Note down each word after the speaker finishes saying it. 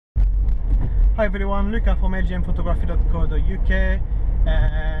Hi everyone, Lukas from lgmphotography.co.uk,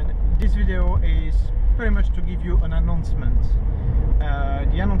 and this video is pretty much to give you an announcement.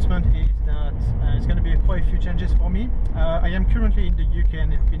 The announcement is that it's going to be quite a few changes for me. I am currently in the UK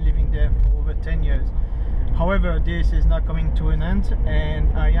and have been living there for over 10 years. However, this is now coming to an end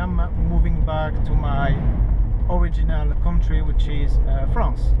and I am moving back to my original country, which is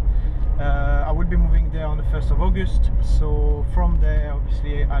France. I will be moving there on the 1st of August, so from there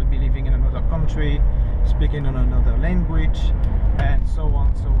obviously I'll be living in another country, speaking in another language, and so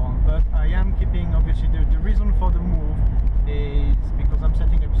on. But I am keeping, obviously the reason for the move is because I'm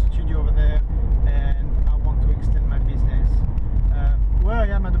setting up a studio over there and I want to extend my business. Where I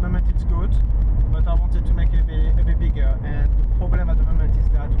am at the moment it's good, but I wanted to make it a bit bigger, and the problem at the moment is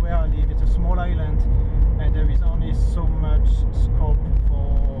that where I live it's a small island and there is only so much scope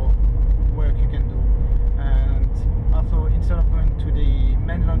for work you can do, and I thought instead of going to the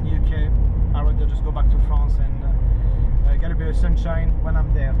mainland UK I'd rather just go back to France and get a bit of sunshine when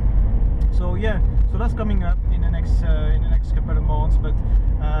I'm there. So yeah, so that's coming up in the next couple of months, but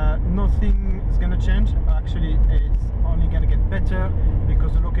nothing is gonna change. Actually it's only gonna get better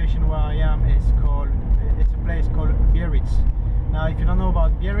because the location where I am is it's a place called Biarritz. Now if you don't know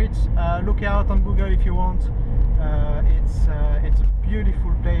about Biarritz, look it out on Google if you want. It's a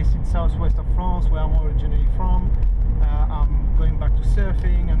beautiful place in southwest of France where I'm originally from. I'm going back to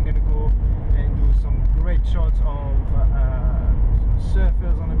surfing. I'm gonna go and do some great shots of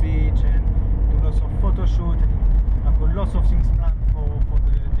surfers on the beach and do lots of photo shoot, and I've got lots of things planned for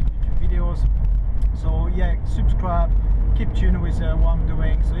the YouTube videos. So yeah, subscribe, keep tuned with what I'm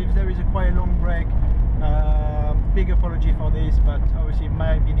doing. So if there is a quite long break, big apology for this, but obviously it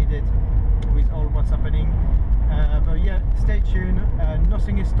might be needed with all what's happening. But yeah, stay tuned.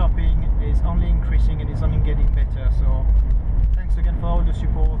 Nothing is stopping, it's only increasing and it's only getting better. So thanks again for all the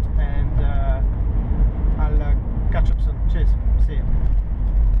support, and I'll catch up soon. Cheers, see you.